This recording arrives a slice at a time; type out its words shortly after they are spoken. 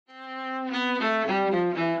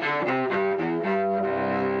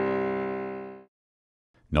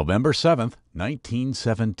November 7th,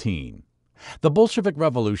 1917. The Bolshevik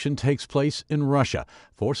Revolution takes place in Russia.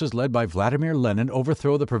 Forces led by Vladimir Lenin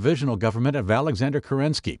overthrow the provisional government of Alexander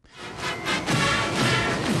Kerensky.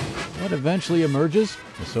 What eventually emerges?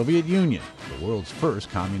 The Soviet Union, the world's first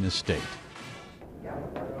communist state.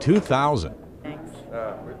 2000.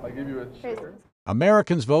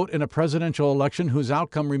 Americans vote in a presidential election whose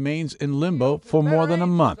outcome remains in limbo for more than a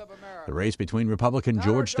month. The race between Republican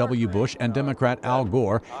George W. Bush and Democrat Al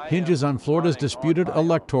Gore hinges on Florida's disputed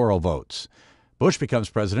electoral votes. Bush becomes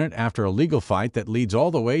president after a legal fight that leads all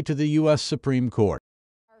the way to the U.S. Supreme Court.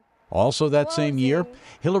 Also that same year,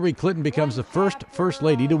 Hillary Clinton becomes the first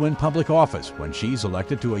lady to win public office when she's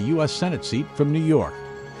elected to a U.S. Senate seat from New York.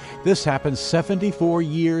 This happens 74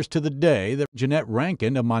 years to the day that Jeannette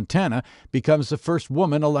Rankin of Montana becomes the first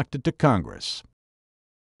woman elected to Congress.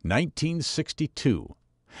 1962.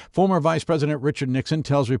 Former Vice President Richard Nixon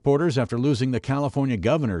tells reporters after losing the California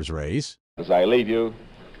governor's race, "As I leave you,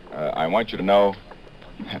 I want you to know,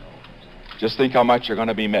 just think how much you're going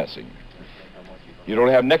to be missing. You don't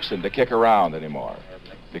have Nixon to kick around anymore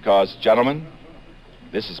because, gentlemen,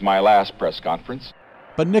 this is my last press conference."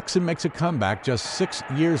 But Nixon makes a comeback just 6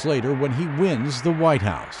 years later when he wins the White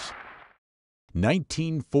House.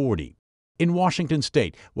 1940. In Washington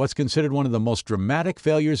state, what's considered one of the most dramatic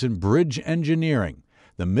failures in bridge engineering.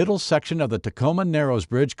 The middle section of the Tacoma Narrows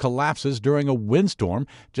Bridge collapses during a windstorm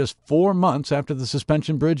just 4 months after the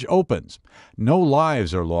suspension bridge opens. No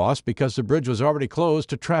lives are lost because the bridge was already closed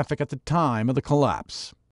to traffic at the time of the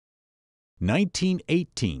collapse.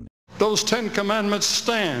 1918. Those 10 commandments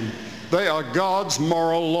stand. They are God's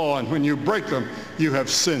moral law, and when you break them, you have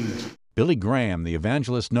sinned. Billy Graham, the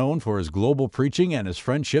evangelist known for his global preaching and his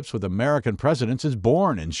friendships with American presidents, is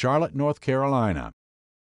born in Charlotte, North Carolina.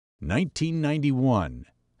 1991.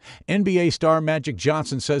 NBA star Magic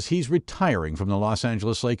Johnson says he's retiring from the Los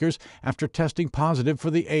Angeles Lakers after testing positive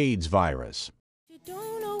for the AIDS virus.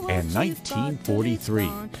 And 1943.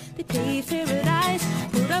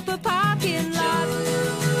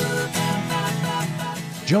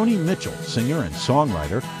 Joni Mitchell, singer and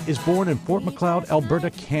songwriter, is born in Fort Macleod, Alberta,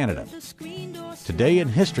 Canada. Today in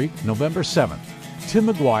history, November 7th. Tim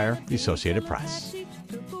McGuire, The Associated Press.